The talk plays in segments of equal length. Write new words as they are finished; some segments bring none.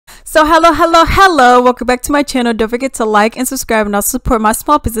So hello, welcome back to my channel. Don't forget to like and subscribe, and also support my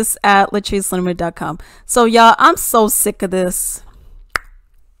small business at latriceLimited.com. So y'all, I'm so sick of this.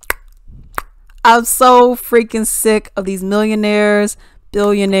 I'm so freaking sick of these millionaires,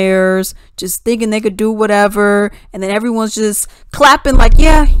 billionaires just thinking they could do whatever, and then everyone's just clapping like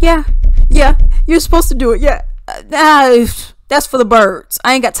yeah, you're supposed to do it. That's for the birds.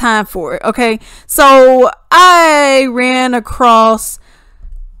 I ain't got time for it. Okay, so I ran across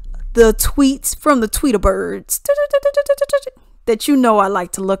the tweets from the Tweetabirds that you know I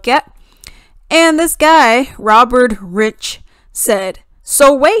like to look at, and this guy Robert Rich said,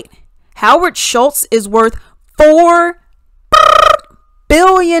 so wait, Howard Schultz is worth $4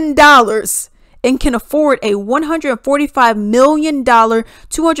 billion and can afford a $145 million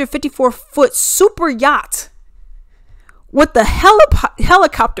 254-foot super yacht with the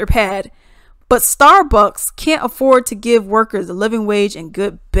helicopter pad, but Starbucks can't afford to give workers a living wage and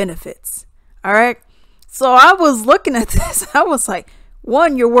good benefits. All right. So I was looking at this. I was like,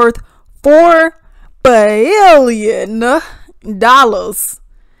 one, you're worth $4 billion.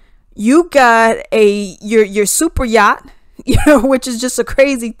 You got your super yacht, which is just a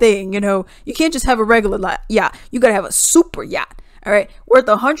crazy thing. You can't just have a regular yacht. You got to have a super yacht. All right. Worth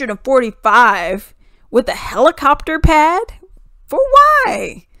 145 with a helicopter pad. For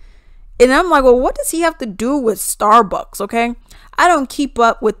why? And I'm like, well, what does he have to do with Starbucks? Okay. I don't keep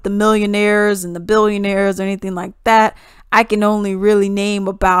up with the millionaires and the billionaires or anything like that. I can only really name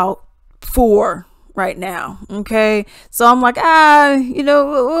about 4 right now. Okay. So I'm like,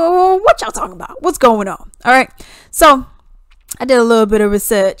 what y'all talking about? What's going on? All right. So I did a little bit of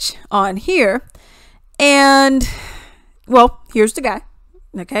research on here, and well, here's the guy.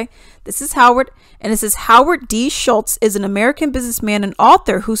 Okay. This is Howard, and it says Howard D. Schultz is an American businessman and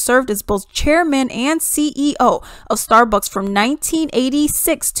author who served as both chairman and CEO of Starbucks from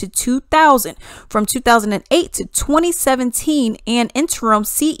 1986 to 2000, from 2008 to 2017, and interim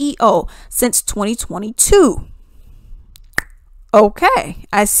CEO since 2022. Okay,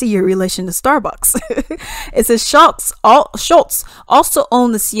 I see your relation to Starbucks. It says Schultz also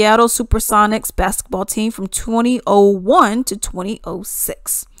owned the Seattle Supersonics basketball team from 2001 to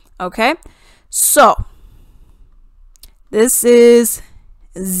 2006. Okay, so this is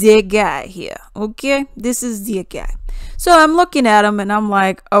the guy here. Okay, this is the guy. So I'm looking at him and I'm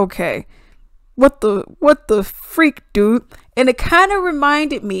like, okay, what the freak, dude? And it kind of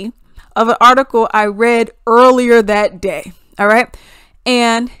reminded me of an article I read earlier that day. All right.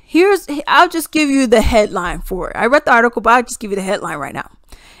 And I'll just give you the headline for it. I read the article, but I'll just give you the headline right now.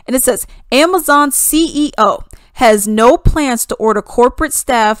 And it says, Amazon CEO has no plans to order corporate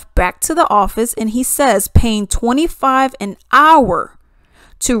staff back to the office. And he says paying $25 an hour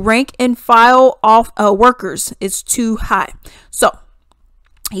to rank and file workers is too high. So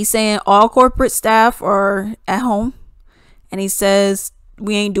he's saying all corporate staff are at home. And he says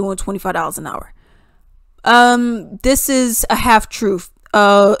we ain't doing $25 an hour. This is a half truth.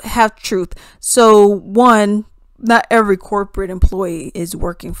 So one, not every corporate employee is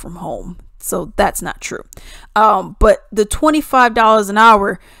working from home, so that's not true. But the $25 an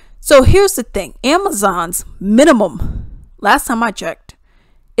hour. So here's the thing: Amazon's minimum, last time I checked,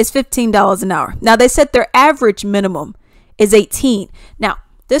 is $15 an hour. Now they said their average minimum is $18. Now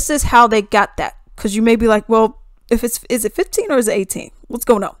this is how they got that, because you may be like, well, is it 15 or is it 18? What's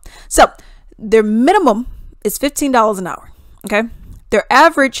going on? So their minimum is $15 an hour. Okay. Their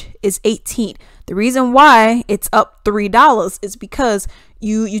average is $18. The reason why it's up $3 is because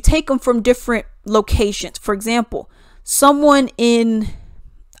you take them from different locations. For example, someone in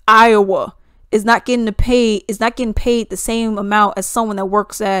Iowa is not getting paid the same amount as someone that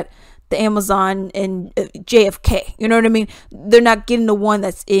works at the Amazon in JFK. You know what I mean? They're not getting the one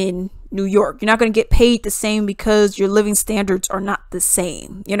that's in New York. You're not going to get paid the same because your living standards are not the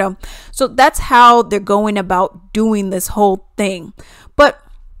same, So that's how they're going about doing this whole thing. But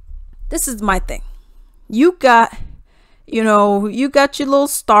this is my thing. You got your little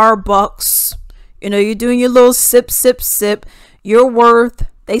Starbucks, you're doing your little sip. You're worth,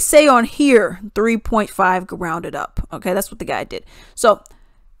 they say on here, 3.5 rounded up. Okay. That's what the guy did. So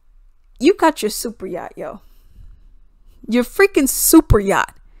you got your super yacht, yo. Your freaking super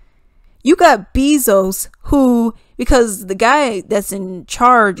yacht. You got Bezos, who, because the guy that's in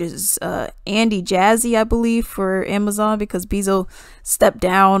charge is Andy Jassy, I believe, for Amazon, because Bezos stepped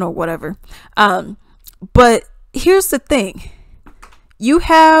down or whatever. But here's the thing. You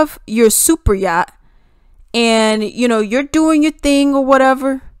have your super yacht and, you're doing your thing or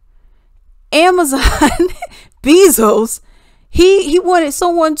whatever. Amazon, Bezos, he wanted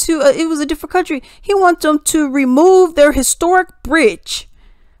someone to, it was a different country. He wanted them to remove their historic bridge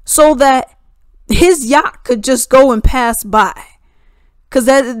so that his yacht could just go and pass by. Because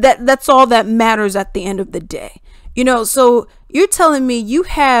that's all that matters at the end of the day. So you're telling me you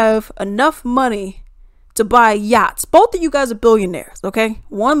have enough money to buy yachts. Both of you guys are billionaires, okay?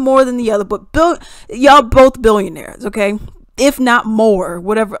 One more than the other, but y'all both billionaires, okay? If not more,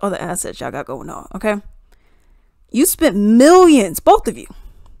 whatever other assets y'all got going on, okay? You spent millions, both of you,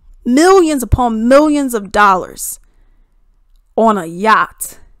 millions upon millions of dollars on a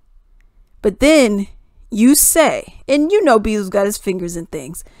yacht. But then you say, and Bezos got his fingers in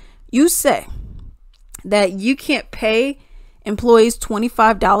things, you say that you can't pay employees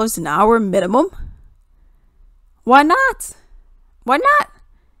 $25 an hour minimum. Why not? Why not?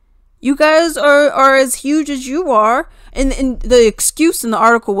 You guys are as huge as you are. And the excuse in the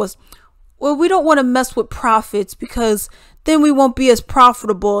article was, well, we don't want to mess with profits because then we won't be as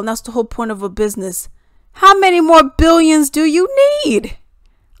profitable. And that's the whole point of a business. How many more billions do you need?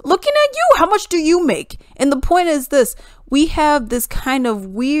 Looking at you, how much do you make? And the point is this, we have this kind of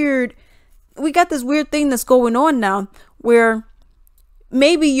weird thing that's going on now where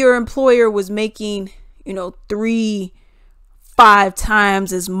maybe your employer was making, 3-5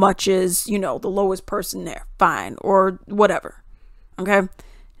 times as much as, the lowest person there. Fine. Or whatever. Okay.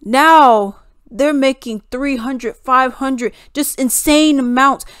 Now they're making 300, 500, just insane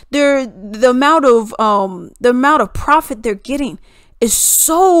amounts. The amount of profit they're getting is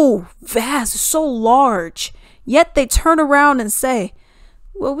so vast, so large. Yet they turn around and say,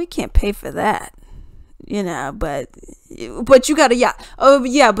 well, we can't pay for that. But you got a yacht. Oh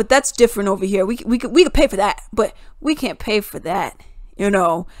yeah, but that's different over here. We could pay for that, but we can't pay for that.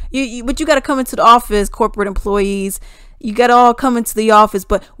 But you got to come into the office, corporate employees. You got to all come into the office,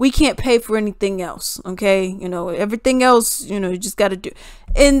 but we can't pay for anything else. Okay, everything else, you just got to do,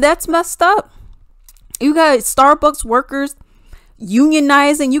 and that's messed up. You got Starbucks workers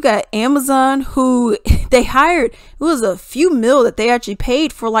unionizing. You got Amazon, who they hired. It was a few mil that they actually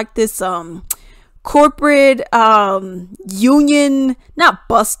paid for like this corporate union, not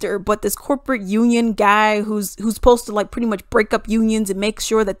buster, but this corporate union guy who's supposed to like pretty much break up unions and make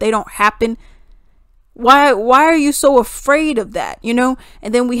sure that they don't happen. Why are you so afraid of that? And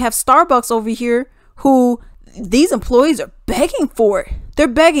then we have Starbucks over here, who these employees are begging for it. They're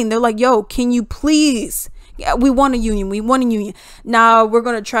begging. They're like, yo, can you please? Yeah, we want a union. We want a union. Now we're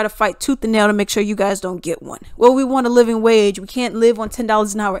going to try to fight tooth and nail to make sure you guys don't get one. Well, we want a living wage. We can't live on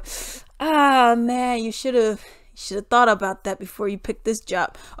 $10 an hour. Ah, man, you should have thought about that before you picked this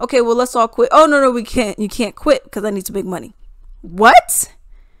job. Okay, well, let's all quit. Oh, no, we can't. You can't quit because I need to make money. What?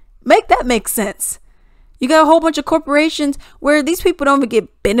 Make that make sense. You got a whole bunch of corporations where these people don't even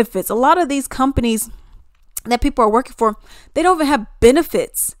get benefits. A lot of these companies that people are working for, they don't even have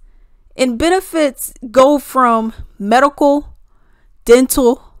benefits. And benefits go from medical,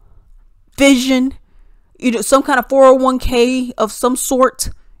 dental, vision, some kind of 401k of some sort.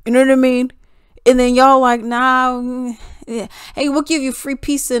 You know what I mean? And then y'all like, nah, yeah. Hey, we'll give you a free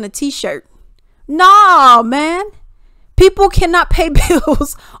pizza and a t-shirt. Nah, man. People cannot pay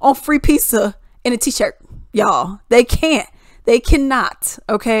bills on free pizza and a t-shirt. Y'all, they can't. They cannot.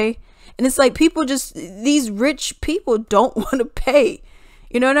 Okay. And it's like these rich people don't want to pay.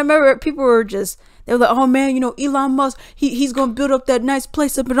 And I remember people were they were like, oh man, Elon Musk, he's going to build up that nice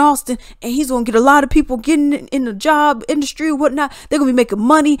place up in Austin, and he's going to get a lot of people getting in the job industry or whatnot. They're going to be making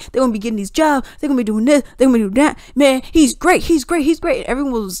money. They're going to be getting these jobs. They're going to be doing this. They're going to be doing that. Man, he's great. He's great. He's great. And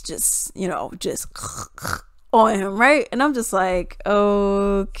everyone was just on him, right? And I'm just like,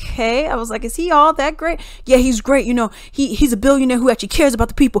 okay. I was like, is he all that great? Yeah, he's great. He's a billionaire who actually cares about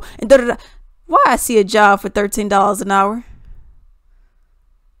the people. And da-da-da. Why I see a job for $13 an hour?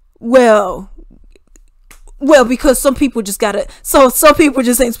 Well, because some people just some people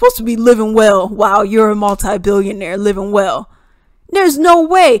just ain't supposed to be living well while you're a multi-billionaire living well. There's no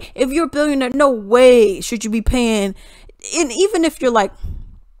way. If you're a billionaire, no way should you be paying. And even if you're like,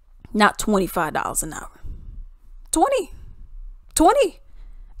 not $25 an hour, 20.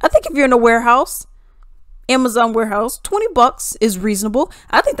 I think if you're in a warehouse, Amazon warehouse, $20 is reasonable.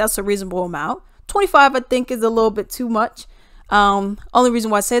 I think that's a reasonable amount. 25, I think, is a little bit too much. Only reason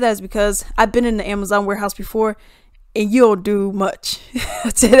why I say that is because I've been in the Amazon warehouse before, and you don't do much.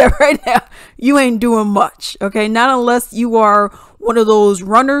 I'll say that right now. You ain't doing much. Okay. Not unless you are one of those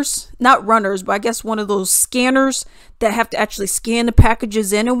runners, not runners, but I guess one of those scanners that have to actually scan the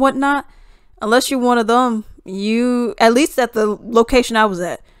packages in and whatnot. Unless you're one of them, at least at the location I was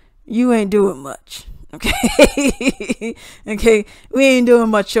at, you ain't doing much. Okay. Okay. We ain't doing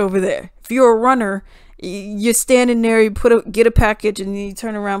much over there. If you're a runner, You're standing there, you get a package, and then you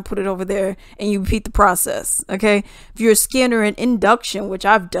turn around, put it over there, and you repeat the process. Okay. If you're a scanner in induction, which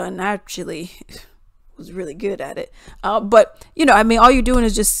I've done, actually was really good at it. But you know, I mean, all you're doing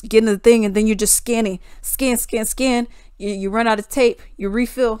is just getting the thing, and then you're just scanning, scan. You run out of tape, you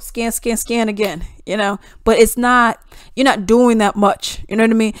refill, scan again, you know. But it's not, you're not doing that much. You know what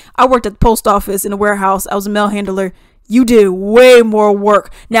I mean? I worked at the post office in a warehouse. I was a mail handler. You did way more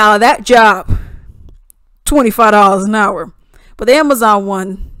work. Now that job, $25 an hour. But the Amazon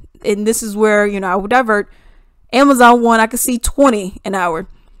one, and this is where, you know, I would divert. Amazon one, I could see 20 an hour.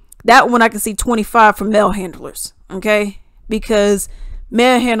 That one I can see 25 for mail handlers. Okay? Because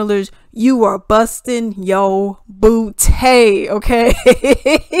mail handlers, you are busting your booty, okay?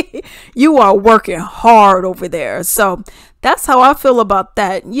 You are working hard over there. So that's how I feel about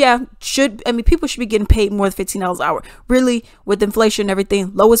that. Yeah, people should be getting paid more than $15 an hour. Really, with inflation and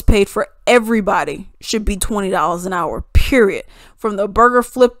everything, lowest paid for everybody should be $20 an hour, period. From the burger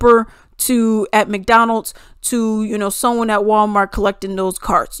flipper to at McDonald's to, you know, someone at Walmart collecting those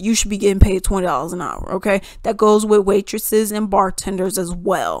carts. You should be getting paid $20 an hour, okay? That goes with waitresses and bartenders as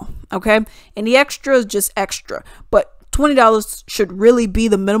well, okay? And the extra is just extra, but $20 should really be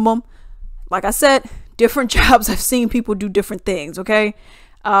the minimum. Like I said, different jobs, I've seen people do different things, okay?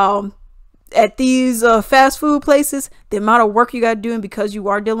 At these fast food places, the amount of work you got to do, and because you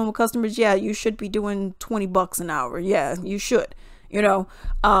are dealing with customers, yeah, you should be doing $20 an hour. Yeah, you should. You know,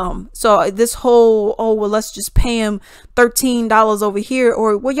 so this whole, oh, well, let's just pay him $13 over here,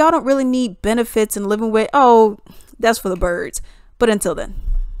 or, well, y'all don't really need benefits and living with, oh, that's for the birds. But until then.